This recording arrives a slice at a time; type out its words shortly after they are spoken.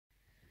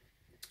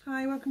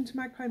Hi, welcome to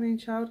Magpie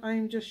Moonchild.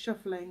 I'm just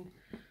shuffling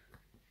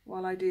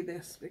while I do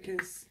this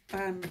because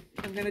I'm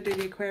going to do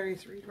the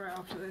Aquarius read right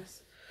after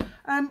this.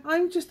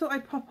 I just thought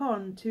I'd pop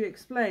on to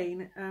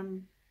explain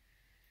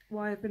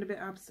why I've been a bit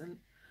absent.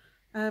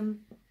 The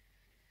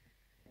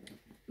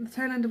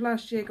tail end of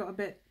last year got a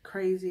bit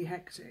crazy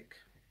hectic.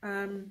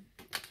 I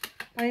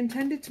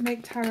intended to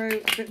make tarot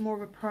a bit more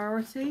of a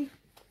priority.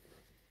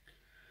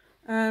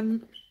 I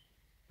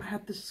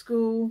had the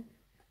school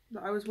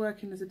that I was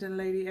working as a dinner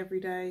lady every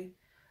day,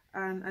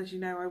 and as you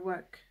know, I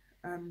work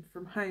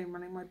from home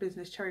running my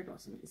business Cherry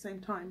Blossom at the same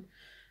time.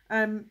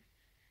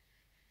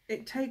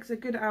 It takes a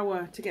good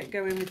hour to get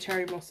going with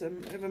Cherry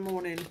Blossom of a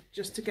morning,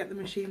 just to get the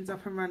machines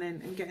up and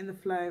running and get in the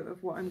flow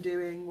of what I'm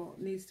doing, what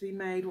needs to be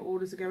made, what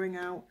orders are going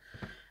out.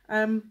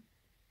 And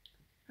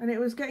it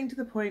was getting to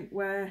the point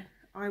where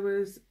I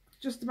was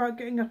just about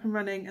getting up and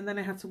running, and then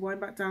I had to wind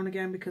back down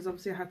again because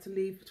obviously I had to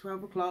leave for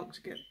 12 o'clock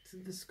to get to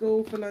the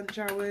school for lunch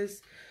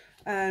hours.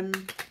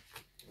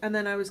 And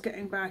then I was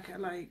getting back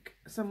at like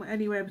somewhere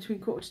anywhere between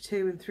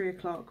 1:45 and 3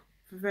 o'clock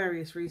for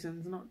various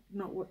reasons, not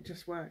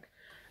just work.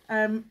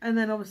 And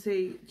then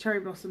obviously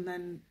Cherry Blossom,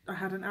 then I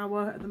had an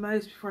hour at the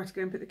most before I had to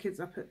go and pick the kids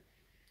up at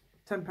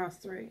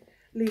 3:10.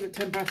 Leave at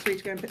 3:10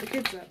 to go and pick the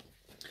kids up.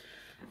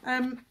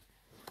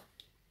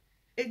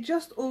 It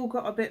just all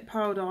got a bit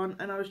piled on,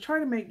 and I was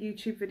trying to make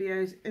YouTube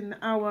videos in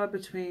the hour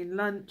between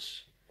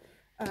lunch,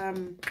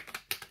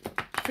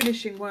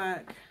 finishing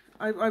work.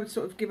 I would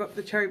sort of give up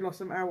the Cherry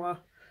Blossom hour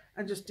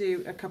and just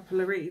do a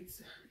couple of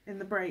reads in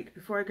the break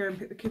before I go and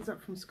pick the kids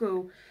up from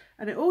school.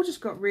 And it all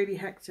just got really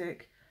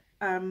hectic.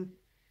 And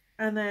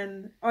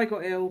then I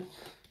got ill,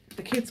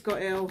 the kids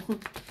got ill,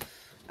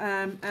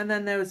 and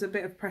then there was a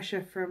bit of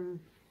pressure from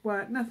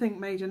work. Nothing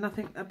major,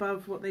 nothing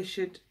above what they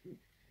should.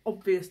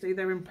 Obviously,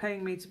 they're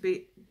paying me to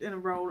be in a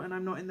role, and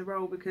I'm not in the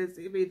role because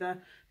it'd be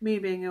either me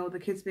being ill or the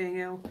kids being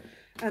ill.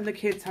 And the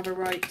kids have a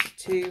right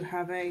to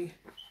have a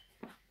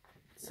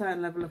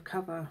certain level of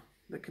cover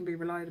that can be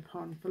relied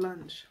upon for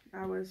lunch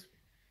hours.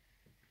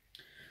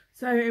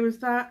 So it was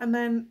that, and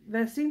then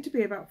there seemed to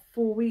be about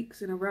 4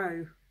 weeks in a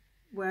row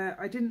where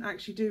I didn't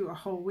actually do a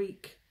whole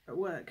week at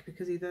work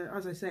because either,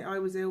 as I say, I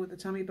was ill with a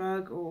tummy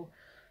bug, or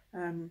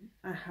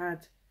I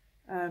had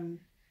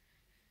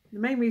the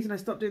main reason I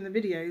stopped doing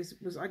the videos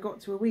was I got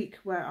to a week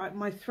where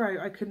my throat,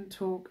 I couldn't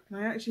talk, and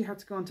I actually had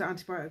to go on to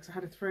antibiotics. I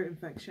had a throat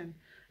infection,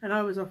 and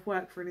I was off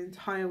work for an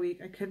entire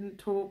week. I couldn't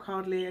talk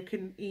hardly, I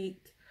couldn't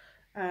eat,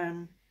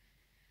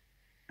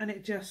 and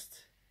it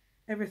just,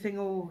 everything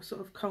all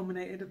sort of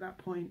culminated at that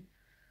point.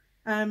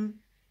 I'm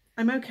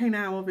okay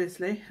now,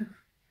 obviously,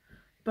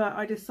 but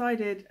I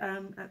decided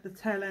at the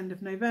tail end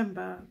of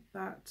November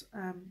that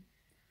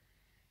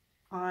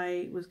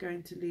I was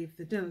going to leave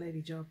the dinner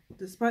lady job,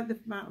 despite the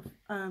amount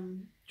of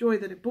joy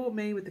that it brought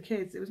me with the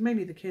kids. It was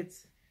mainly the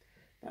kids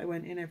that I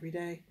went in every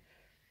day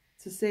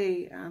to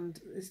see,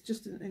 and it's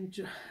just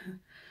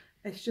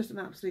it's just an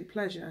absolute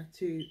pleasure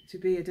to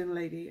be a dinner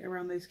lady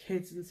around those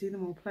kids and see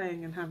them all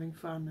playing and having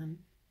fun, and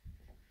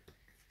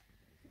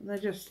they're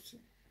just,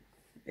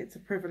 it's a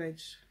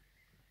privilege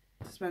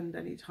to spend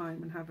any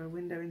time and have a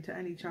window into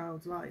any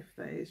child's life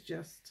that is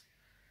just,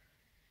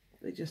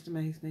 they just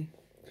amaze me.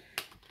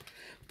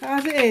 But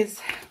as it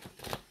is,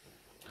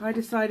 I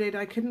decided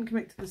I couldn't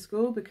commit to the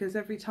school because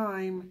every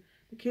time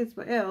the kids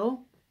were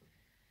ill,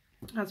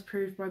 as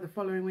proved by the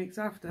following weeks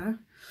after,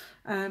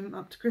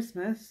 up to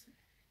Christmas,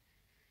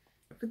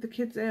 with the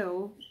kids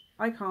ill,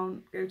 I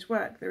can't go to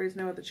work. There is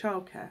no other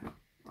childcare.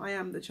 I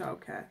am the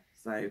childcare.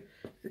 So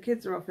if the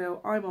kids are off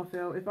ill, I'm off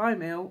ill. If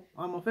I'm ill,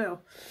 I'm off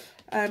ill.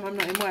 I'm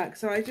not in work.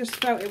 So I just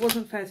felt it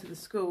wasn't fair to the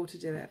school to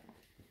do it.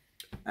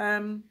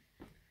 And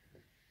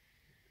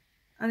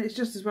it's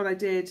just as well I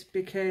did,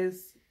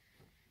 because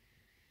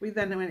we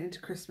then went into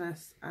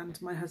Christmas,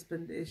 and my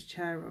husband is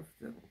chair of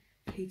the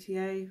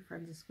PTA,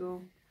 Friends of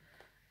School,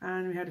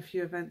 and we had a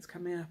few events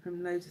coming up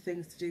and loads of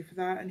things to do for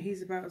that, and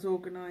he's about as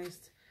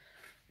organised.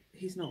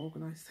 He's not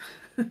organised.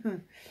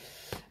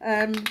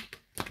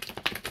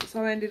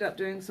 So I ended up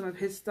doing some of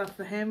his stuff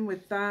for him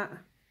with that,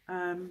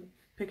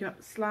 picking up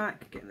the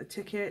slack, getting the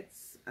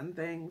tickets and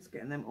things,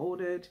 getting them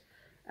ordered,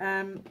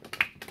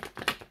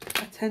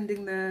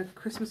 attending the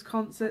Christmas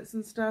concerts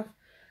and stuff.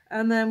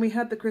 And then we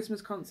had the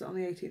Christmas concert on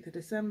the 18th of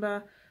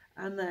December,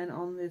 and then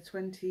on the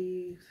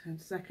 22nd,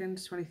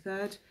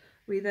 23rd,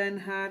 we then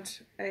had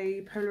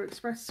a Polar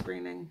Express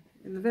screening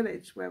in the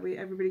village where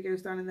everybody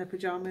goes down in their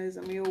pyjamas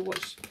and we all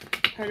watch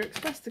Polar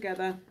Express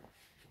together.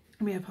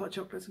 And we have hot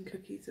chocolates and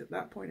cookies at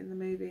that point in the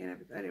movie and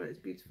everything. Anyway, it's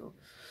beautiful.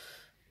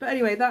 But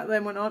anyway, that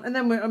then went on, and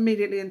then we're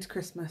immediately into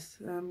Christmas.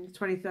 The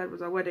 23rd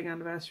was our wedding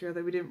anniversary,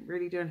 although we didn't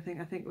really do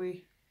anything. I think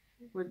we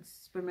went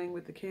swimming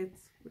with the kids,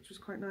 which was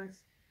quite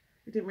nice.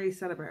 We didn't really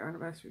celebrate our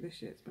anniversary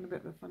this year. It's been a bit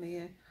of a funny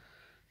year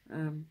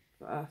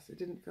for us. It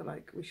didn't feel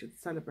like we should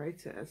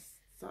celebrate it as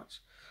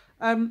such.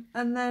 And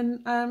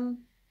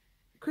then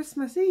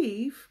Christmas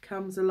Eve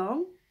comes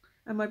along,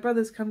 and my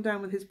brother's come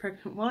down with his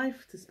pregnant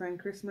wife to spend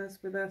Christmas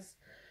with us,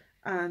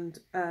 and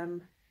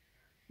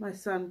my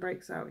son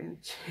breaks out in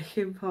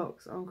chicken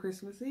pox on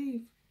Christmas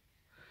Eve.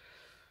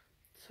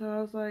 So I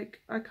was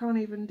like, I can't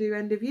even do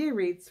end of year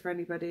reads for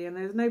anybody, and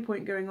there's no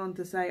point going on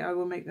to say I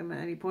will make them at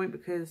any point,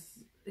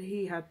 because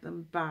he had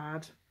them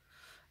bad.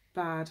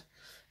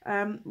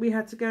 We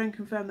had to go and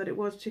confirm that it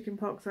was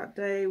chickenpox that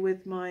day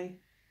with my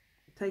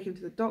taken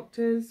to the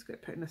doctors,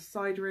 get put in a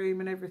side room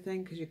and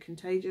everything because you're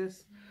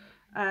contagious.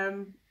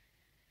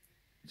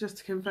 Just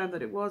to confirm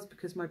that it was,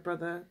 because my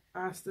brother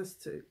asked us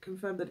to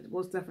confirm that it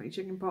was definitely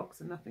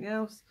chickenpox and nothing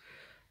else.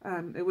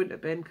 It wouldn't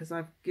have been, because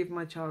I've given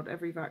my child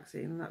every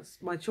vaccine, and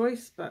that's my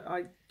choice, but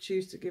I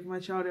choose to give my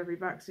child every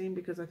vaccine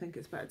because I think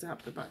it's better to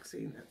have the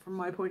vaccine from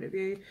my point of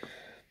view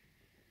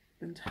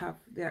than to have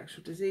the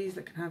actual disease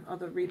that can have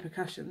other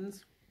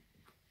repercussions.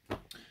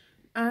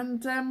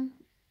 And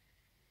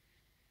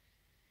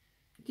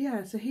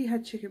yeah, so he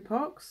had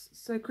chickenpox.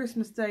 So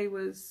Christmas Day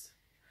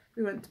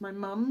we went to my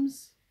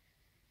mum's.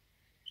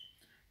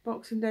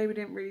 Boxing Day we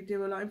didn't really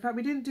do a lot. In fact,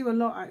 we didn't do a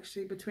lot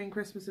actually between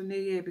Christmas and New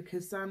Year,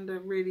 because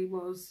Xander really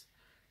was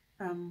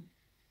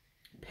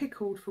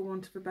pickled, for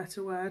want of a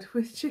better word,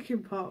 with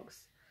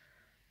chickenpox.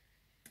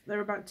 There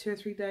were about 2 or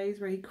 3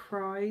 days where he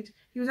cried.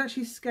 He was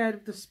actually scared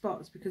of the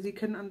spots because he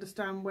couldn't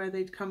understand where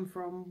they'd come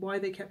from, why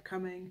they kept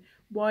coming,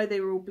 why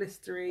they were all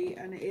blistery,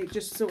 and it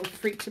just sort of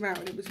freaked him out.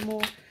 And it was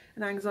more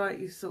an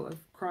anxiety sort of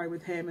cry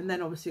with him, and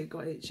then obviously it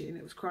got itchy and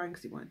it was crying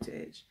because he wanted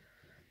to itch.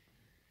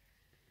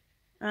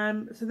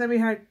 So then we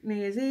had New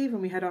Year's Eve,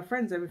 and we had our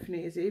friends over for New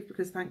Year's Eve,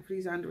 because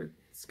thankfully Xander had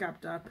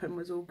scabbed up and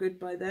was all good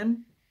by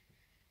then.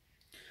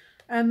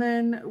 And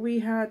then we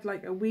had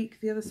like a week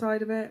the other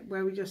side of it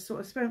where we just sort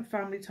of spent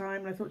family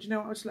time, and I thought, you know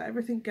what, I'll just let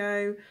everything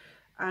go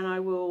and I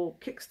will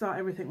kickstart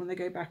everything when they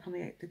go back on the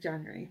 8th of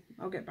January.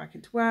 I'll get back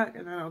into work,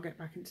 and then I'll get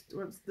back into,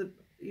 once the,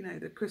 you know,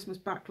 the Christmas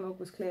backlog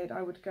was cleared,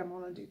 I would come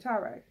on and do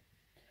tarot,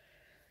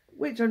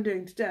 which I'm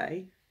doing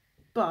today.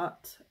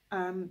 But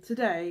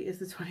today is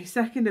the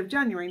 22nd of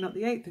January, not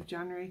the 8th of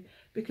January,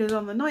 because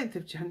on the 9th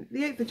of January,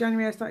 the 8th of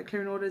January, I started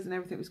clearing orders and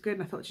everything was good.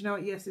 And I thought, you know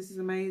what, yes, this is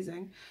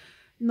amazing.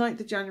 9th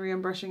of January,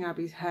 I'm brushing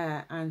Abby's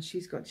hair, and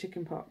she's got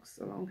chickenpox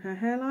along her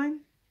hairline.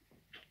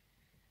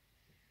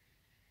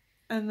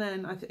 And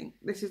then I think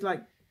this is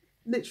like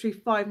literally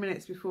 5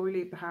 minutes before we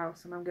leave the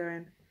house, and I'm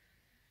going,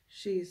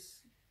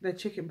 they're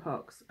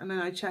chickenpox. And then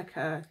I check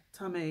her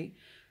tummy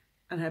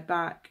and her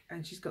back,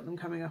 and she's got them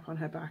coming up on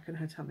her back and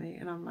her tummy,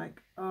 and I'm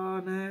like,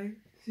 oh no,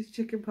 this is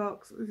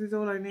chickenpox, this is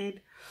all I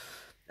need.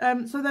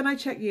 So then I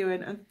check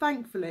Ewan, and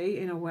thankfully,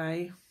 in a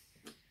way,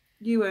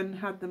 Ewan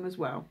had them as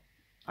well.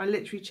 I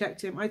literally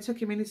checked him. I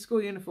took him in his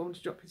school uniform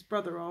to drop his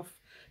brother off,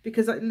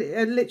 because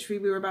literally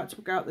we were about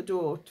to go out the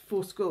door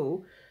for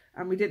school,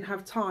 and we didn't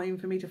have time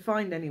for me to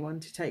find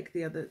anyone to take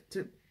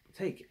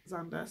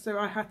Xander, so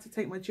I had to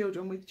take my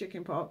children with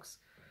chickenpox.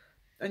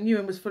 And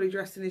Ewan was fully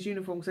dressed in his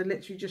uniform, because I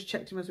literally just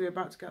checked him as we were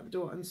about to go out the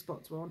door and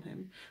spots were on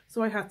him.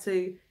 So I had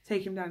to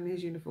take him down in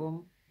his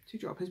uniform to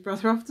drop his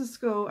brother off to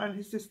school and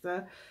his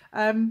sister.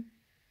 And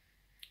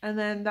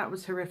then that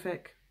was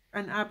horrific.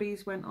 And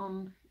Abby's went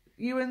on.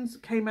 Ewan's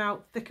came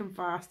out thick and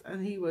fast,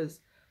 and he was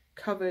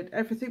covered.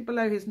 Everything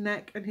below his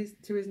neck and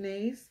to his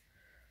knees.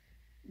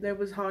 There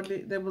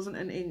wasn't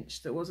an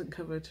inch that wasn't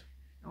covered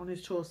on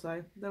his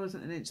torso. There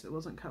wasn't an inch that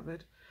wasn't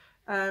covered.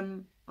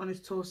 On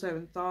his torso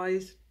and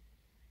thighs.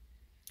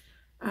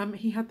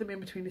 He had them in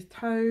between his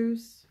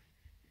toes.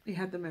 He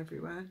had them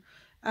everywhere.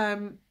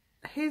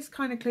 His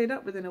kind of cleared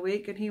up within a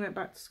week, and he went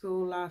back to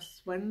school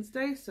last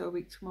Wednesday, so a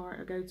week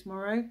ago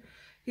tomorrow.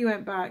 He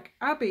went back.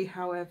 Abby,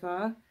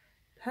 however,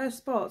 her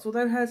spots,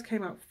 although hers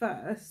came out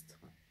first,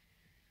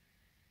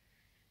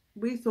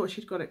 we thought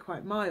she'd got it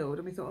quite mild,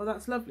 and we thought, oh,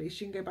 that's lovely,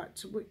 she can go back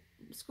to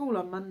school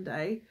on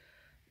Monday.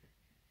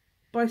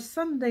 By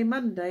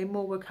Monday,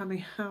 more were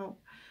coming out.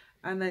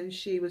 And then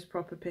she was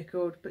proper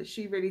pickled, but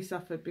she really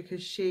suffered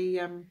because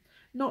she,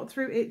 not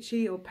through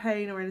itchy or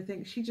pain or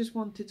anything, she just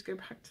wanted to go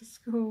back to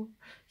school.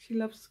 She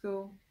loves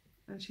school,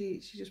 and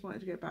she just wanted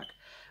to go back.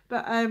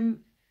 But,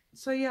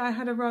 so yeah, I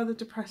had a rather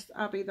depressed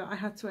Abby that I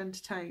had to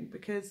entertain,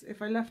 because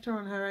if I left her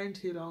on her own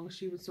too long,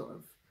 she would sort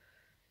of,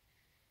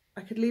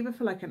 I could leave her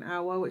for like an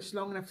hour, which is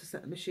long enough to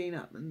set the machine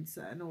up and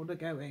set an order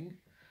going,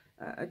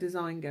 a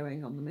design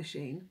going on the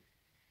machine.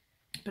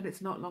 But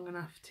it's not long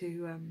enough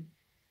to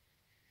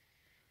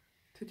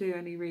do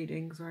any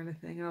readings or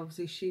anything. And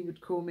obviously she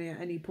would call me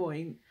at any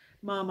point,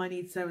 Mum, I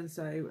need so and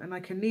so, and I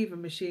can leave a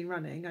machine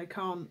running. I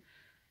can't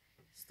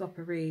stop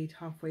a read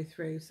halfway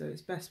through, so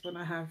it's best when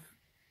I have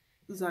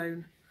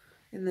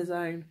in the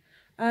zone.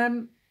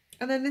 And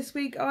then this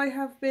week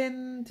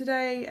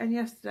today and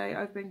yesterday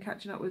I've been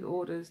catching up with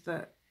orders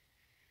that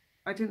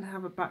I didn't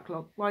have a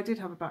backlog. Well, I did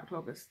have a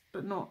backlog,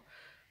 but not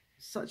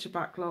such a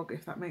backlog,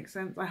 if that makes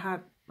sense.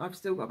 I've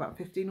still got about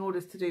 15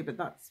 orders to do, but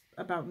that's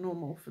about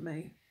normal for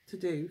me to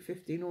do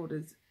 15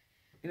 orders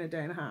in a day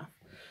and a half.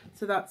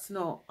 So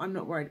I'm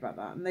not worried about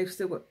that. And they've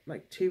still got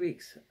like 2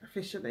 weeks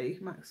officially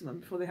maximum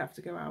before they have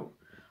to go out.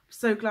 I'm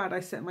so glad I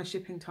set my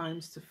shipping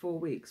times to 4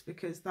 weeks,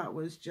 because that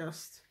was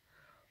just,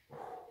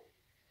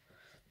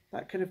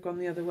 that could have gone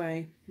the other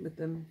way with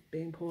them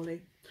being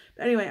poorly.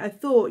 But anyway, I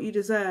thought you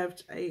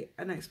deserved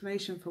an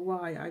explanation for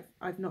why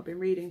I've not been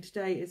reading.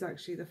 Today is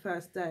actually the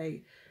first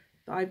day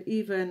that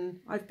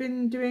I've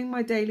been doing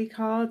my daily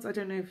cards. I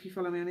don't know if you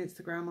follow me on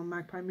Instagram on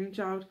Magpie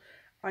Moonchild.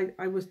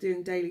 I was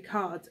doing daily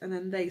cards, and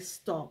then they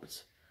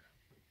stopped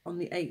on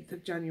the 8th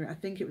of January. I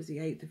think it was the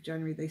 8th of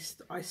January.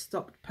 I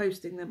stopped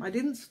posting them. I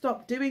didn't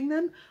stop doing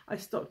them. I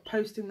stopped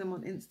posting them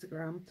on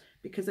Instagram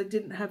because I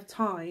didn't have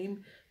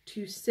time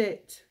to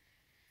sit.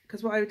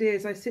 Because what I would do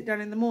is I sit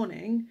down in the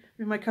morning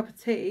with my cup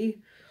of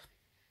tea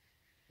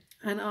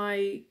and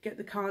I get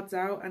the cards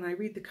out and I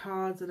read the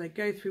cards and I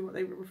go through what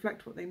they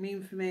reflect, what they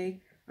mean for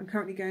me. I'm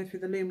currently going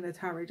through the Lumina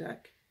Tarot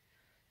deck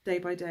day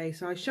by day.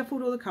 So I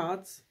shuffled all the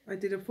cards. I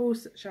did a full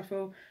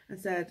shuffle and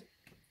said,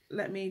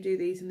 let me do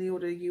these in the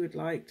order you would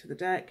like to the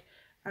deck,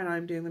 and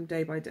I'm doing them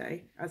day by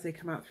day as they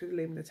come out through the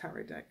Lumina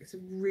Tarot deck. It's a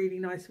really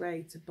nice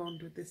way to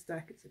bond with this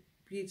deck. It's a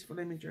beautiful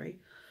imagery.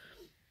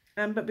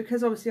 But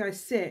because obviously I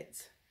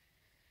sit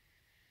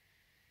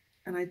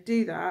and I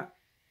do that,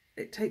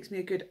 it takes me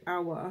a good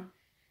hour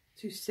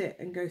to sit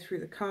and go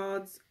through the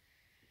cards,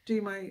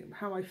 do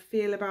how I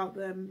feel about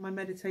them, my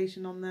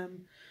meditation on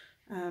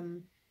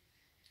them,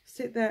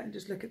 sit there and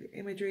just look at the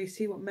imagery,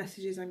 see what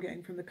messages I'm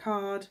getting from the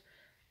card.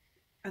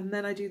 And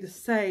then I do the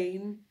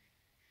same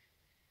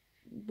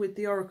with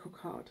the Oracle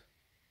card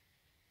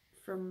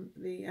from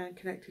the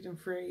Connected and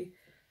Free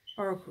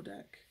Oracle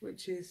deck,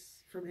 which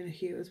is from Inner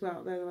Hue as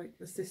well. They're like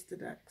the sister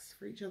decks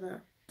for each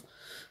other.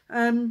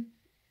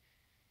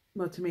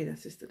 Well, to me, they're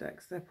sister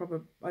decks. They're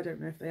probably, I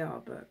don't know if they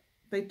are, but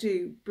they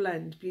do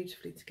blend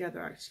beautifully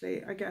together,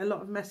 actually. I get a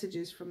lot of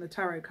messages from the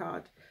tarot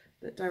card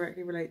that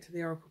directly relate to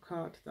the Oracle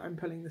card that I'm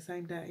pulling the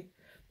same day.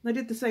 And I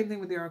did the same thing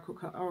with the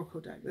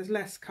Oracle deck. There's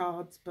less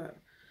cards, but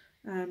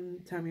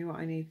tell me what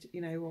I need,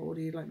 what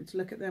order you'd like me to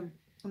look at them.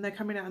 And they're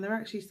coming out and they're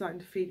actually starting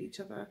to feed each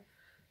other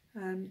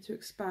to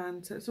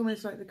expand. So it's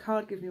almost like the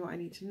card gives me what I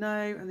need to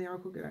know and the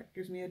Oracle deck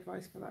gives me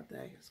advice for that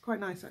day. It's quite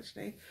nice,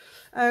 actually.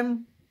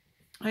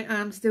 I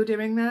am still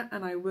doing that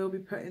and I will be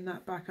putting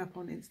that back up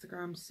on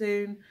Instagram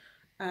soon.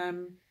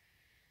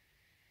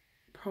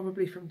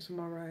 Probably from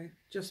tomorrow,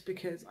 just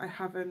because I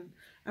haven't.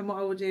 And what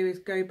I will do is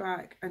go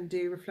back and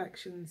do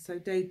reflections. So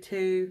day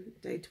 2,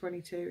 day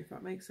 22, if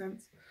that makes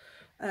sense.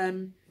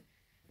 And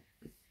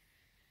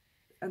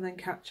then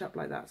catch up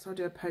like that. So I'll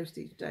do a post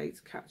each day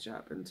to catch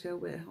up until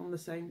we're on the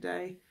same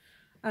day.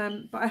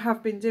 But I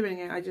have been doing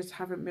it. I just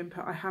haven't been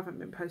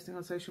posting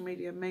on social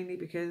media, mainly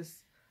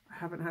because I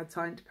haven't had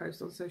time to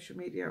post on social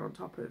media. On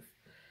top of,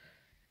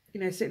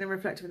 sitting and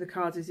reflecting with the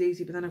cards is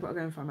easy, but then I've got to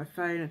go and find my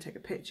phone and take a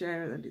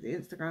picture and then do the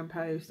Instagram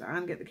post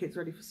and get the kids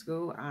ready for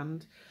school,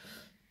 and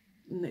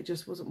it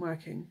just wasn't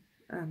working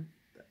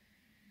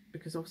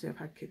because obviously I've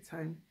had kids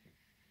home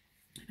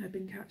and I've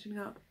been catching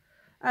up.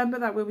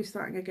 But that will be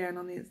starting again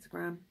on the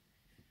Instagram.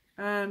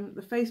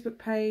 The Facebook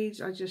page,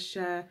 I just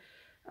share.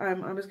 I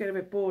was getting a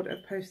bit bored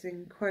of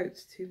posting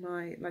quotes to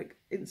my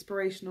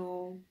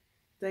inspirational,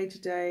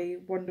 day-to-day,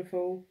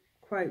 wonderful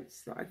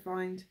quotes that I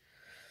find.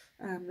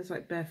 There's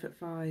like Barefoot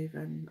 5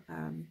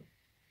 and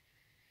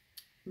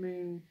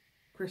Moon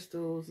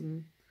Crystals,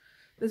 and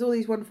there's all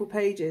these wonderful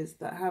pages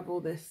that have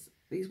all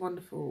these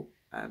wonderful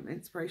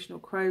inspirational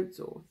quotes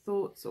or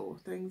thoughts or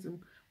things, and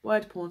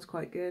word porn's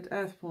quite good.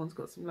 Earth porn's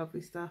got some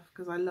lovely stuff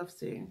because I love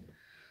seeing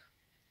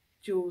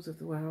jewels of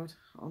the world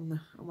on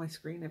my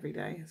screen every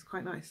day. It's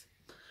quite nice.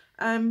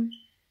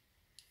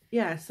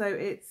 Yeah, so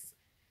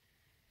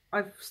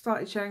I've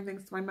started sharing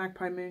things to my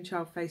Magpie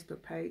Moonchild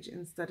Facebook page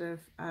instead of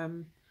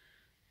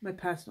my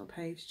personal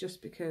page,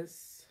 just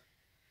because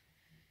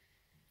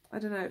I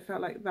don't know, it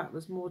felt like that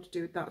was more to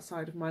do with that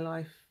side of my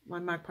life, my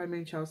Magpie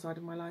Moonchild side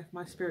of my life,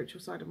 my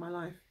spiritual side of my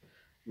life,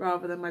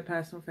 rather than my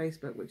personal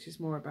Facebook, which is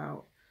more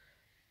about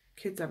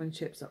kids having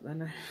chips up their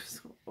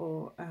nose,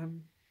 or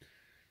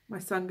my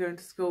son going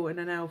to school in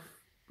an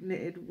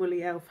knitted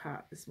woolly elf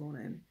hat this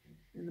morning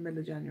in the middle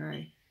of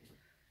January.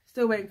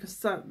 Still waiting for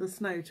the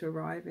snow to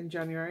arrive in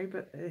January,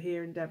 but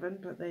here in Devon,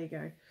 but there you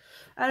go.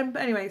 But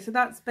anyway, so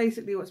that's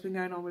basically what's been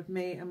going on with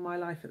me and my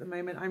life at the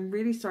moment. I'm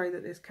really sorry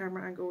that this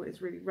camera angle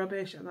is really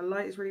rubbish and the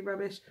light is really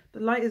rubbish. The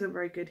light isn't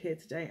very good here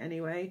today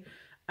anyway.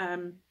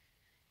 And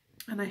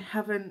I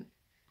haven't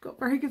got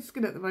very good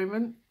skin at the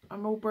moment.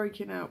 I'm all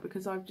breaking out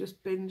because I've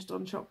just binged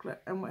on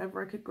chocolate and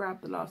whatever I could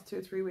grab the last 2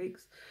 or 3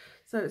 weeks.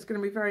 So it's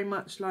going to be very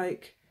much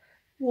like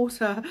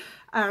water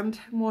and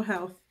more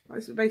health.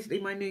 So basically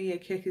my New Year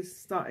kick is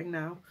starting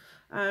now.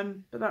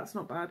 But that's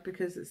not bad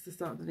because it's the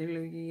start of the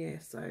New Year,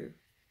 so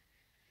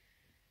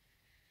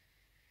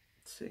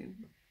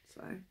soon.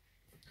 So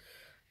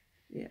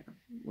yeah,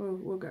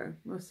 we'll go.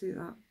 We'll see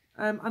that.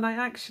 And I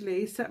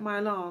actually set my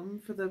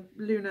alarm for the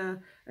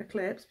lunar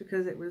eclipse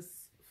because it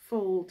was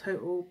full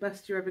total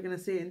best you're ever going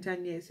to see in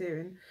 10 years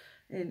here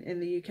in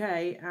the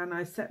UK, and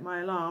I set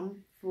my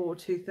alarm for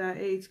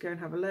 2:30 to go and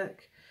have a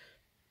look,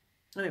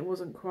 and it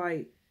wasn't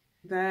quite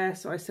there,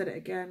 so I set it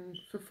again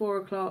for 4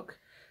 o'clock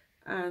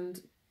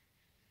and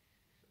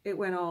it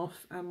went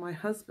off, and my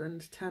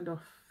husband turned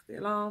off the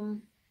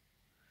alarm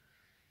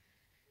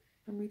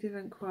and we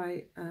didn't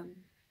quite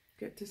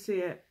get to see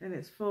it in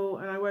its full.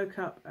 And I woke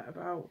up at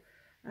about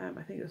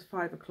I think it was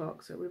 5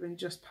 o'clock, so it would have been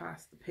just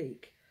past the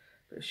peak,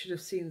 but I should have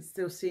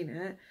still seen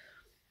it,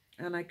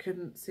 and I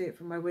couldn't see it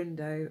from my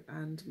window,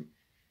 and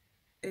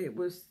I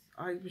was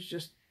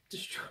just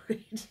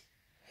destroyed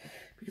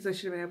because I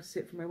should have been able to see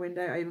it from my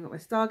window. I even got my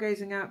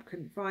stargazing app,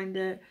 couldn't find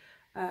it,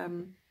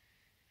 and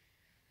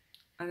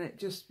it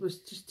just was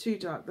too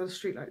dark. The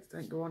street lights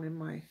don't go on in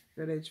my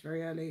village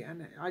very early,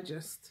 and I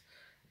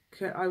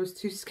was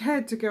too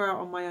scared to go out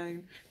on my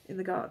own in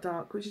the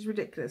dark, which is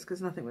ridiculous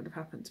because nothing would have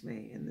happened to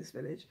me in this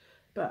village.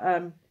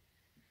 But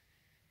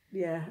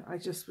yeah, I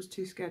just was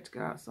too scared to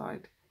go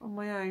outside on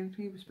my own.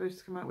 He was supposed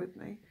to come out with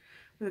me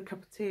with a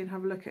cup of tea and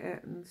have a look at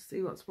it and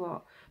see what's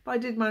what. But I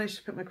did manage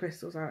to put my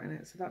crystals out in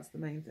it, so that's the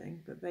main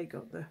thing, that they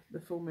got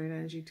the full moon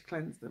energy to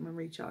cleanse them and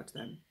recharge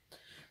them.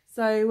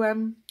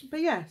 So,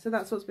 but yeah, so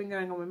that's what's been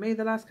going on with me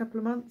the last couple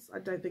of months. I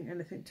don't think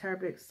anything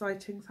terribly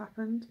exciting's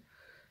happened.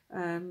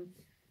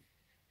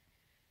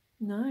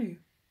 No,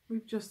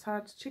 we've just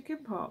had chicken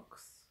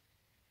pox.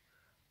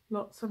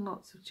 Lots and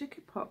lots of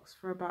chicken pox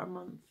for about a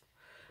month.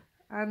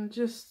 And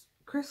just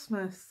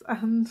Christmas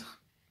and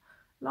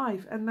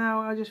life. And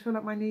now I just feel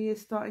like my New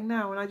Year's starting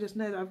now. And I just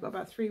know that I've got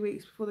about 3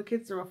 weeks before the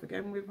kids are off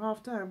again with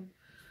half term.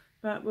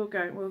 But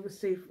we'll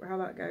see how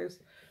that goes.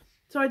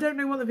 So I don't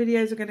know what the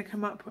videos are going to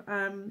come up,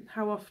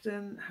 how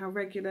often, how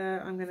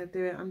regular I'm going to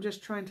do it. I'm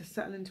just trying to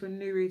settle into a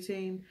new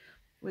routine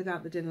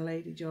without the dinner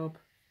lady job.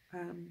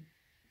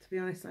 To be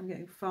honest, I'm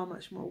getting far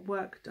much more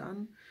work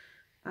done.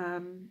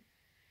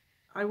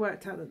 I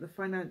worked out that the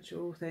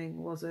financial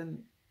thing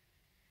wasn't,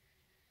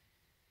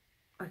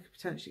 I could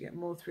potentially get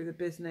more through the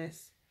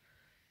business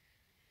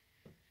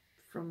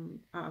from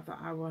out of that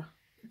hour,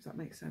 if that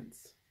makes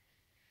sense.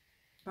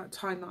 That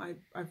time that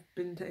I've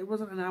been to, it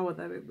wasn't an hour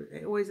though,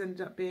 it always ended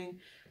up being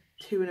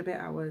 2 and a bit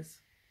hours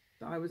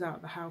that I was out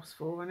of the house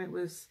for, and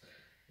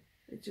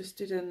it just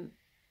didn't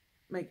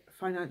make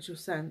financial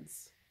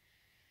sense.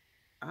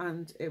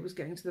 And it was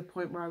getting to the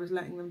point where I was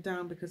letting them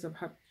down because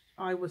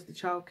I was the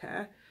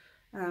childcare,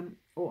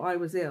 or I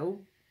was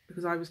ill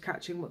because I was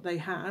catching what they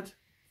had.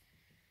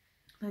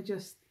 I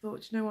just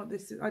thought, you know what,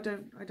 I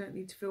don't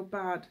need to feel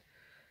bad,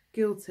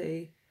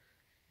 guilty,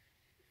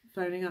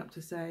 phoning up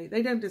to say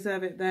they don't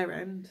deserve it their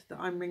end, that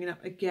I'm ringing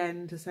up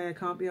again to say I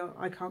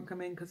can't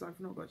come in because I've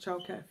not got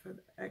childcare for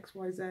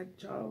XYZ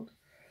child,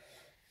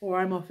 or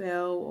I'm off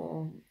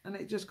ill, and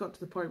it just got to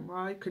the point where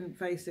I couldn't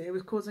face it. It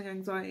was causing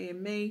anxiety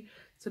in me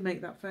to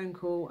make that phone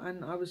call,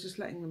 and I was just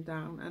letting them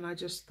down. And I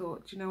just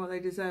thought, you know what, they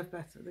deserve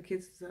better. The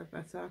kids deserve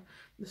better.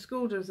 The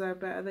school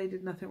deserve better. They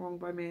did nothing wrong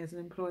by me as an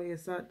employee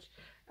as such.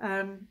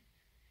 And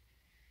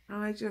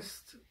I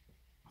just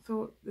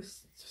thought, this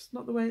is just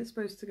not the way it's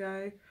supposed to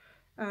go.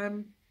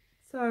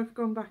 So I've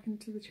gone back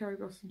into the cherry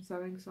blossom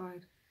sewing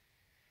side.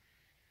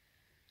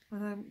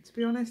 And to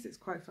be honest, it's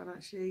quite fun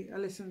actually. I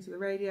listen to the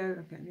radio,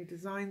 I'm getting new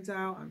designs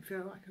out, I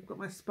feel like I've got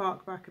my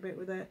spark back a bit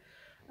with it.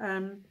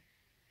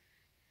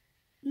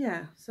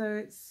 Yeah, so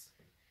it's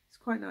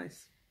quite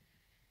nice.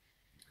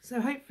 So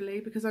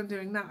hopefully, because I'm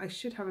doing that, I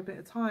should have a bit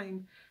of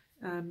time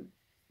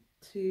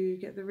to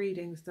get the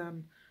readings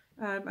done.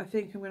 I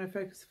think I'm going to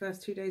focus the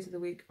first 2 days of the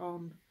week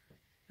on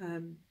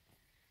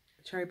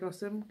cherry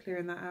blossom,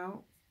 clearing that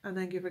out, and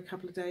then give a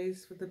couple of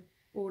days for the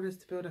orders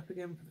to build up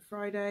again for the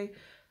Friday.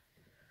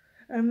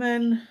 And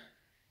then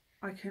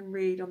I can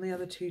read on the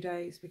other 2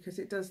 days, because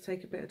it does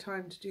take a bit of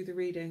time to do the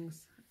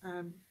readings.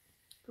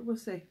 But we'll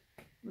see.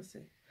 We'll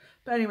see.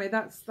 But anyway,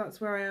 that's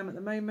where I am at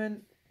the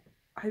moment.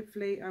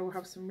 Hopefully I will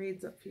have some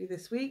reads up for you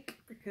this week,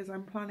 because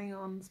I'm planning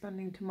on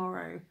spending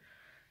tomorrow,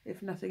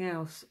 if nothing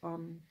else,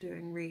 on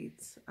doing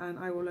reads. And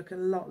I will look a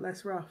lot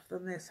less rough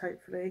than this,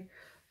 hopefully.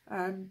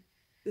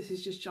 This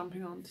is just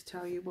jumping on to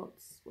tell you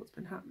what's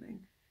been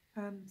happening.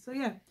 So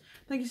yeah,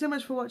 thank you so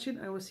much for watching.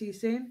 I will see you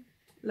soon.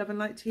 Love and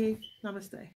light to you. Namaste.